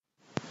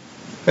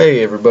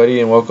Hey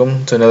everybody, and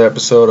welcome to another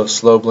episode of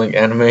Slow Blink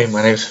Anime.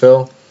 My name's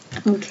Phil,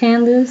 I'm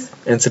Candace.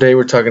 and today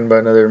we're talking about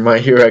another My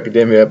Hero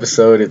Academia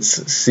episode. It's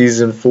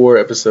season 4,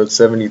 episode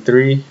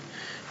 73,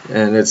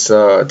 and it's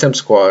Temp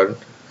Squad.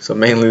 So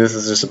mainly this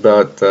is just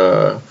about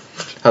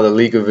how the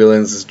League of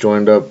Villains is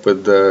joined up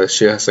with the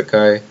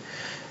Shihasakai,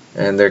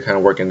 and they're kind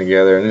of working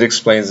together, and it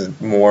explains it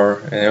more.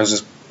 And it was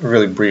just a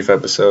really brief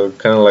episode,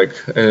 kind of like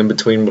an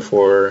in-between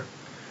before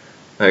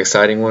an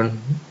exciting one.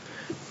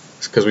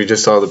 Because we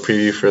just saw the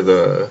preview for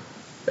the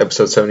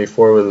episode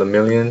 74 with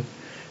Lemillion,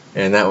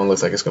 and that one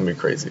looks like it's gonna be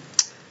crazy.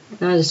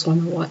 I just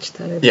want to watch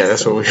that episode. Yeah,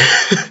 that's what we.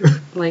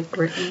 Like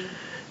written.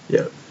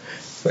 Yeah.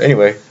 So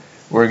anyway,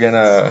 we're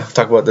gonna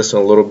talk about this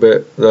one a little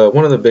bit.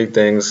 One of the big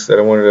things that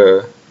I wanted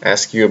to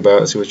ask you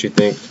about, see what you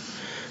think.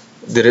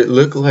 Did it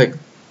look like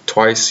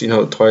Twice?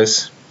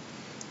 Twice.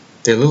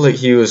 Did it look like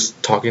he was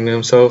talking to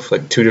himself,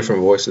 like two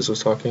different voices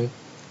was talking?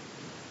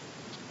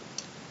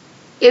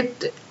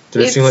 Did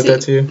it seem like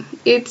that to you?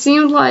 It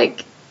seemed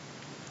like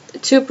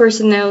two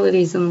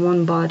personalities in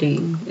one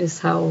body is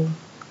how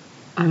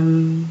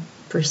I'm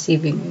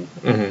perceiving it.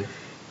 Mm-hmm.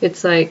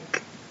 It's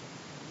like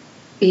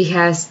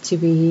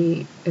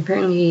apparently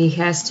he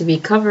has to be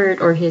covered,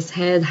 or his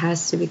head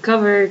has to be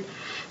covered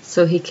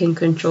so he can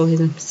control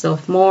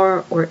himself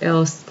more, or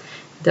else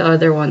the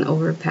other one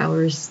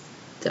overpowers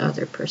the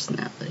other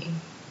personality,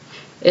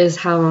 is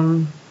how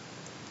I'm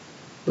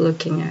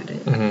looking at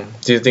it. Mm-hmm.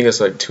 Do you think it's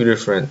like two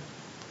different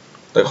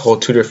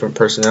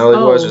personality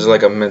wise, or is it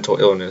like a mental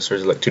illness, or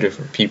is it like two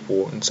different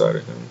people inside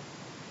of him?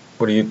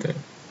 What do you think?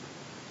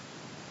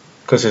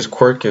 Because his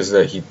quirk is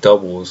that he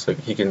doubles, like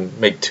he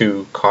can make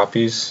two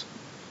copies.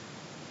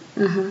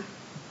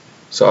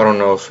 So I don't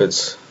know if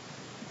it's.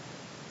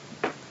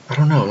 I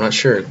don't know. I'm not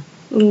sure.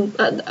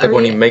 Like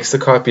when he makes the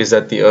copy, is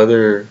that the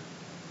other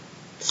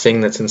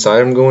thing that's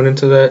inside him going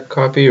into that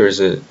copy, or is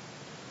it?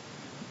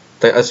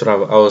 That's what I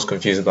was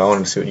confused about. I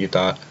wanted to see what you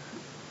thought.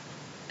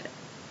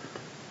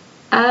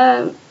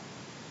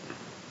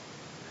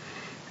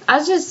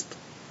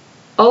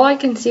 All I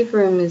can see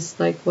for him is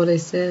like what I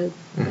said,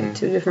 Mm-hmm. like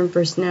two different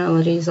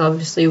personalities.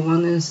 Obviously,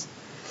 one is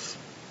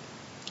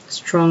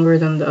stronger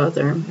than the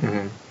other.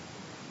 Mm-hmm.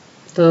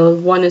 The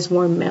one is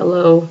more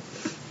mellow.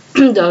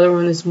 The other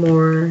one is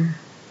more,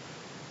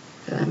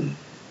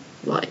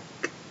 like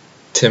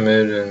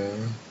timid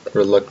and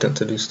reluctant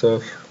to do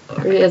stuff.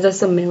 Yeah,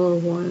 that's a mellow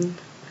one.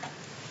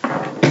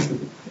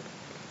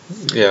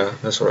 Yeah,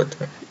 that's what I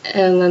think.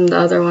 And then the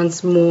other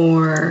one's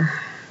more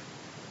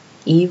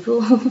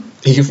evil.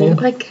 Evil?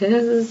 I guess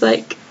it's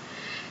like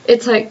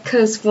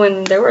because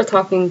when they were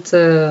talking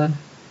to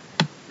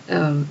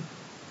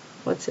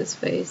what's his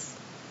face?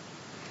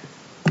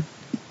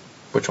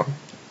 Which one?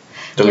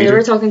 The leader? They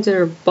were talking to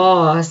their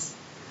boss.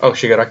 Oh,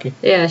 Shigaraki?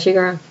 Yeah,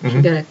 Shigaraki.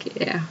 Mm-hmm.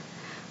 Shigaraki, yeah.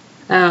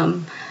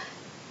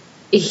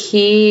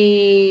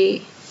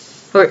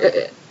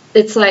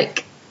 It's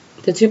like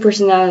the two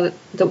personality,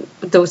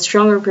 the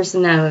stronger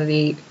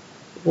personality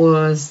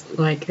was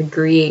like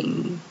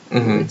agreeing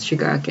with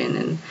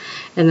Shigaraki,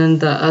 and then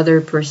the other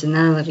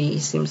personality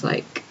seems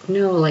like,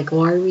 no, like,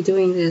 why are we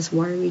doing this?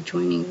 Why are we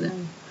joining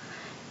them?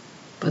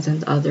 But then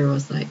the other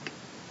was like,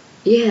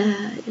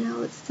 yeah,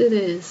 let's do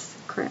this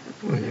crap,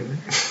 whatever.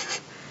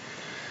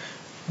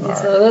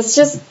 So that's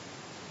just,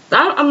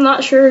 I'm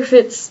not sure if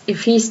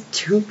he's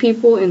two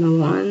people in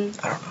one.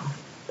 I don't know.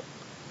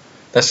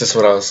 That's just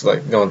what I was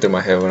like going through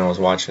my head when I was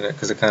watching it,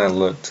 because it kind of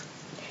looked.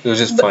 It was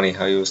just funny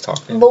how he was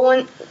talking.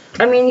 But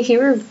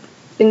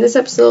in this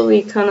episode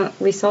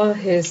we saw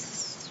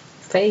his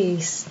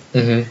face,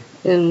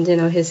 and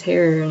his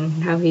hair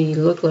and how he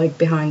looked like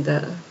behind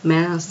the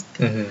mask.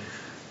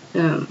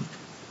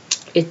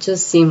 It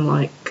just seemed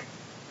like,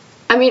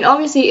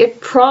 obviously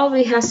it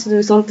probably has to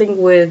do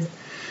something with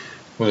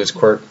his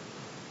quirk,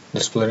 the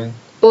splitting.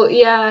 Well,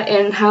 yeah,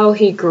 and how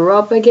he grew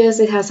up. I guess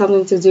it has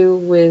something to do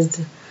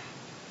with.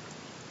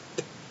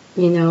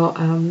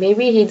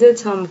 Maybe he did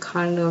some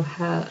kind of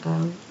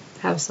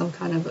have some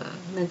kind of a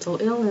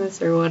mental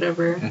illness or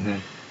whatever.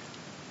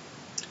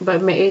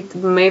 But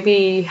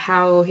maybe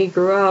how he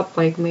grew up,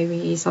 like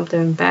maybe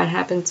something bad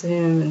happened to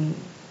him,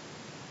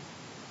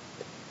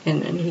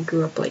 and he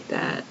grew up like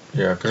that.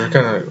 Yeah,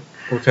 because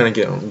we're kind of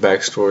getting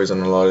backstories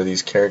on a lot of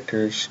these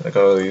characters, like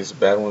all of these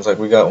bad ones. Like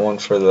we got one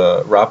for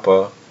the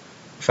Rappa.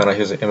 We found out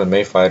he was an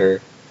MMA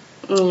fighter.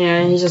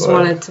 Yeah, he just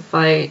wanted to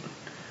fight.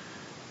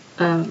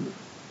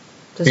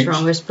 The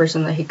strongest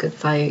person that he could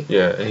fight.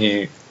 Yeah, and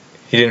he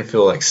didn't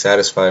feel like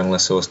satisfied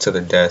unless it was to the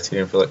death. He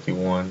didn't feel like he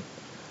won.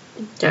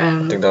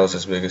 I think that was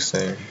his biggest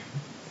thing.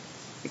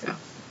 Yeah.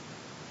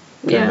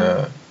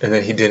 Yeah. And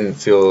then he didn't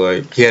feel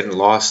like he hadn't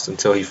lost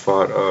until he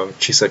fought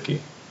Chisaki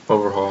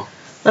Overhaul.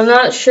 I'm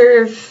not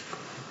sure if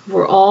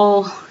we're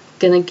all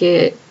gonna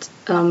get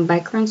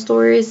background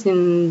stories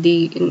in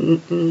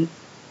the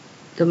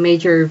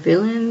major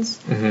villains.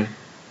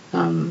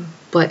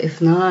 But if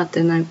not,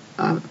 then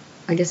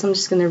I guess I'm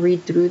just gonna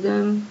read through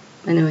them,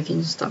 and then we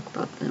can just talk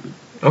about them.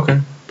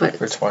 Okay. But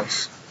for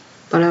Twice.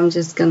 But I'm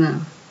just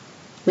gonna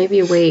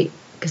maybe wait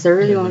because I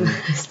really want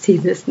to see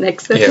this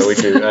next episode. Yeah, we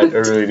do. I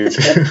really do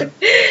too.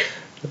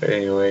 But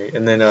anyway,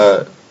 and then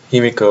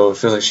Himiko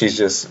feels like she's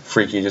just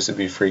freaky just to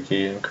be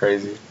freaky and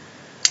crazy.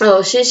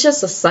 Oh, she's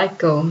just a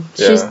psycho.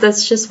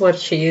 That's just what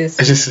she is.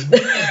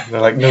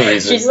 Like no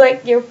reason. She's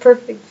like your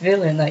perfect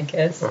villain, I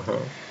guess. Uh-huh.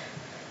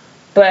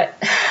 But,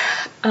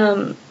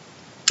 and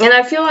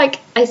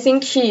I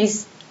think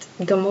she's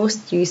the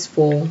most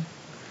useful,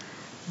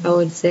 I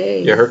would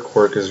say. Yeah, her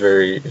quirk is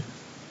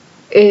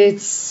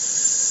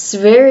It's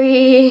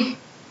very,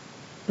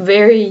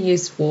 very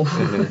useful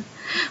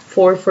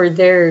for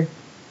their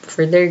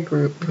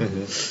group.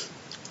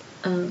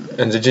 Mm-hmm.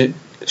 And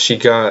she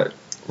got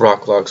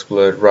Rocklock's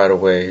blood right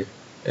away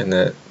in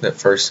that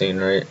first scene,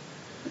 right?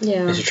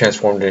 Yeah. And she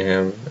transformed into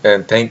him,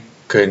 and thank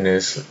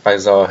goodness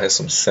Aizawa has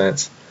some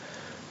sense.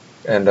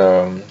 And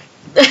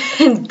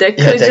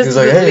Deku's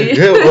like, hey,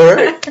 good, all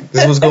right,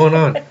 this is what's going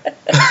on.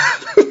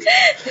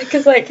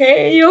 Deku's like,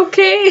 hey, you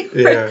okay?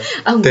 Yeah.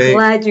 I'm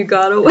glad you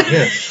got away.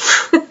 Yeah.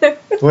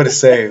 What a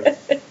save.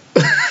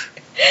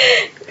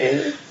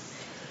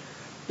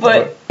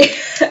 But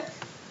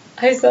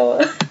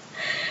Aizawa.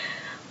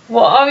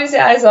 Well, obviously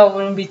Aizawa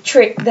wouldn't be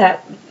tricked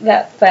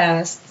that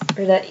fast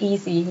or that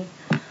easy,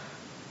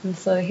 and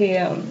so he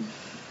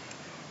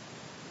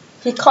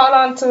caught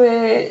on to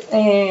it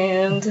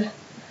and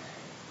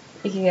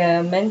he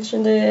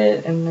mentioned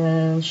it, and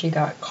then she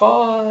got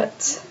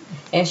caught,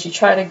 and she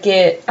tried to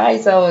get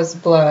Aizawa's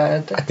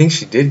blood. I think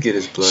she did get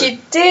his blood.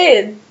 She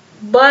did,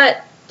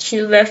 but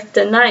she left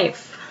the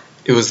knife.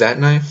 It was that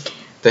knife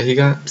that he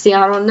got? See,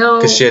 I don't know.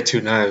 Because she had 2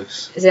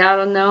 knives. See, I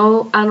don't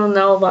know. I don't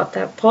know about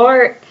that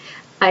part.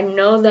 I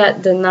know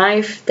that the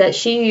knife that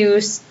she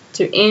used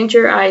to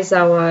injure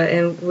Aizawa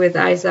and with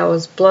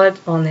Aizawa's blood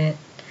on it,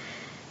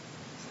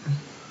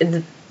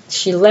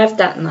 she left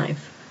that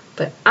knife.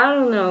 But I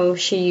don't know if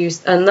she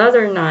used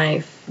another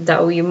knife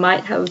that we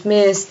might have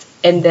missed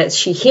and that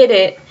she hid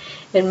it,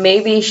 and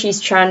maybe she's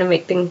trying to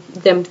make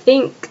them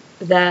think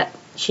that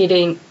she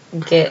didn't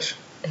get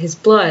his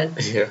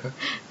blood. Yeah.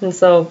 And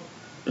so,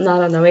 I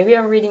don't know. Maybe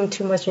I'm reading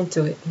too much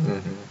into it.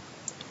 Mm-hmm.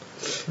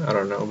 I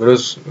don't know, but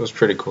it was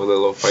pretty cool, that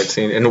little fight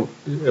scene, and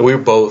we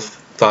both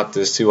thought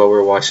this too while we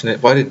were watching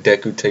it. Why did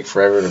Deku take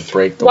forever to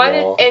break the wall? Why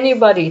did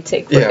anybody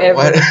take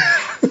forever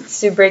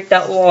to break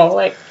that wall?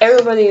 Like,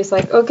 everybody was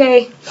like,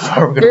 okay,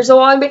 there's a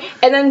wall, and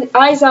then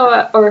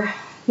Aizawa, or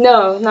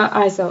no, not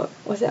Aizawa.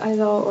 Was it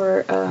Aizawa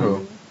or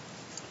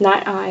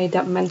Night Eye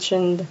that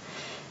mentioned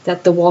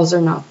that the walls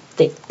are not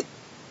thick?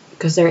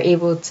 Because they're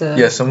able to...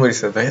 Yeah, somebody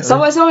said that.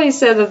 Somebody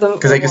said that the...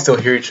 Because they can still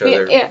hear each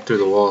other through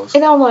the walls.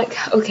 And I'm like,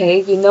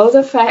 okay, you know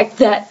the fact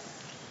that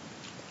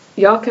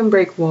y'all can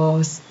break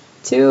walls.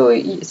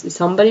 2,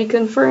 somebody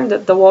confirmed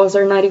that the walls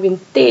are not even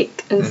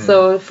thick. And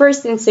so the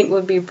first instinct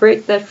would be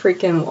break that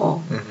freaking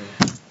wall.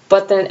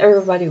 But then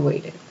everybody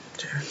waited.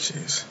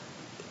 Jeez.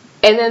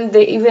 And then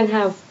they even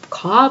have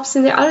cops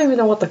in there. I don't even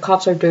know what the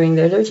cops are doing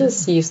there. They're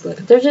just useless.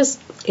 They're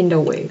just in the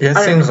way. Yeah,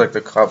 it seems like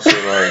the cops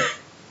are like...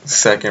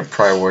 second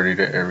priority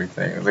to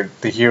everything. Like,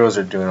 the heroes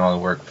are doing all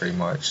the work pretty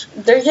much.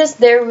 They're just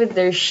there with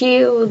their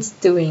shields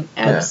doing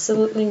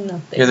absolutely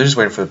nothing. Yeah, they're just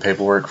waiting for the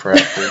paperwork for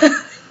after.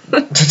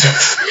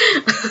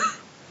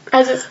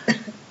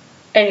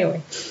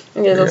 Anyway.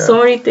 There's so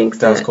many things.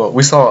 That was cool.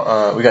 We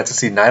got to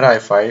see Night Eye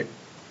fight.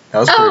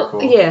 That was pretty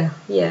cool. Yeah.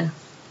 Yeah.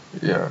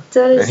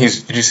 And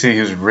did you see he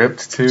was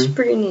ripped too? It's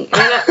pretty neat.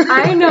 And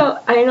I know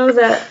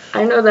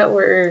that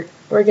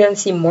we're gonna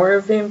see more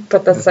of him,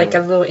 but that's like a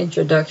little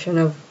introduction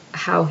of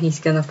how he's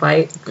gonna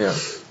fight. Yeah.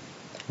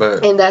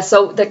 But and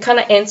that kind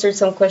of answered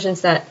some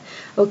questions that,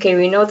 okay,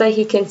 we know that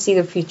he can see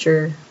the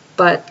future,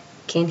 but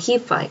can he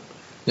fight?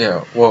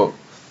 Yeah, well,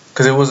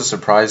 because it was a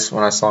surprise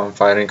when I saw him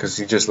fighting, because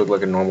he just looked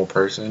like a normal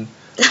person,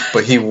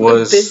 but he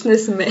was a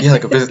businessman. Yeah,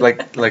 like a business,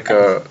 like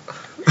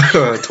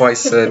Twice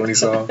said when he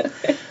saw him.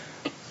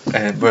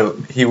 But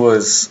he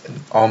was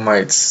All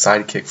Might's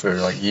sidekick for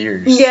like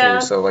years. Yeah,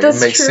 too, so like it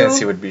makes sense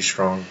he would be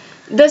strong.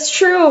 That's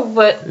true,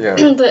 but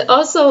but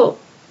also,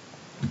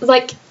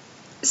 like,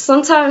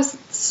 sometimes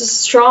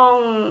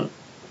strong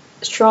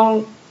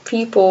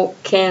people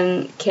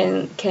can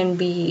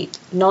be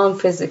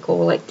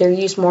non-physical. Like, they're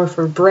used more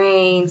for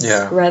brains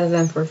rather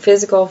than for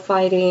physical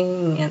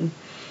fighting, and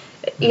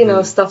you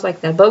know, stuff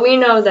like that. But we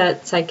know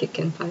that Psychic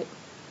can fight.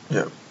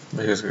 Yeah,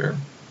 he was good.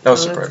 That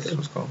was surprising. It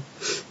was cool.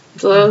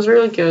 So that was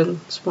really good.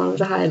 It's one of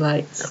the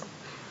highlights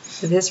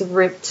of his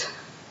ripped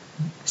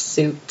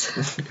suit.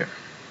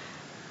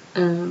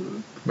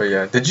 But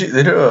yeah,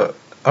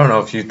 I don't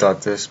know if you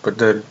thought this, but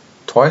did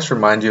Twice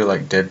remind you of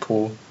like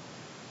Deadpool?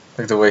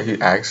 Like the way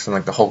he acts and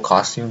like the whole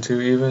costume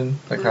too, even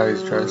like how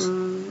he's dressed.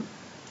 Kinda.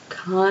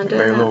 Like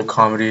a little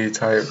comedy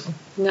type.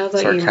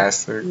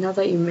 Sarcastic. Now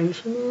that you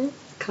mention it,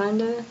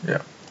 kinda.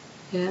 Yeah.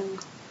 Yeah.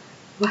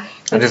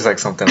 I just like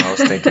something I was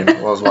thinking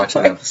while I was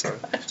watching the episode,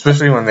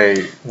 especially when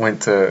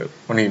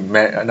he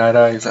met Night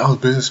Eye. He's like, "Oh,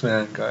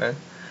 businessman guy."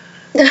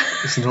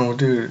 He's a normal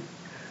dude.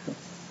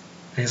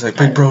 And he's like,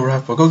 "Big bro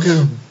Rappa, go get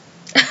him."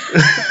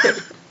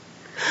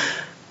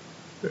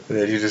 And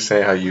then you just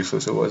say how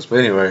useless it was. But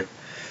anyway,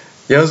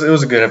 yeah, it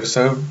was a good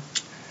episode.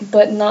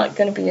 but not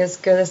gonna be as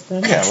good as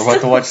the next. Yeah, we're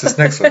about to watch this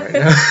next one right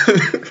now.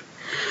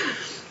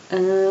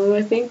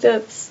 I think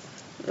that's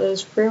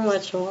pretty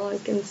much all I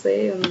can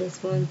say on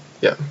this one.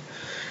 Yeah.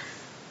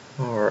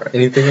 Alright,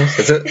 anything else?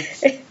 That's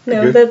it?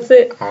 No, that's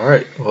it.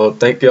 Alright, well,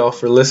 thank y'all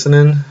for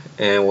listening,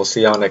 and we'll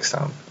see y'all next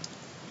time.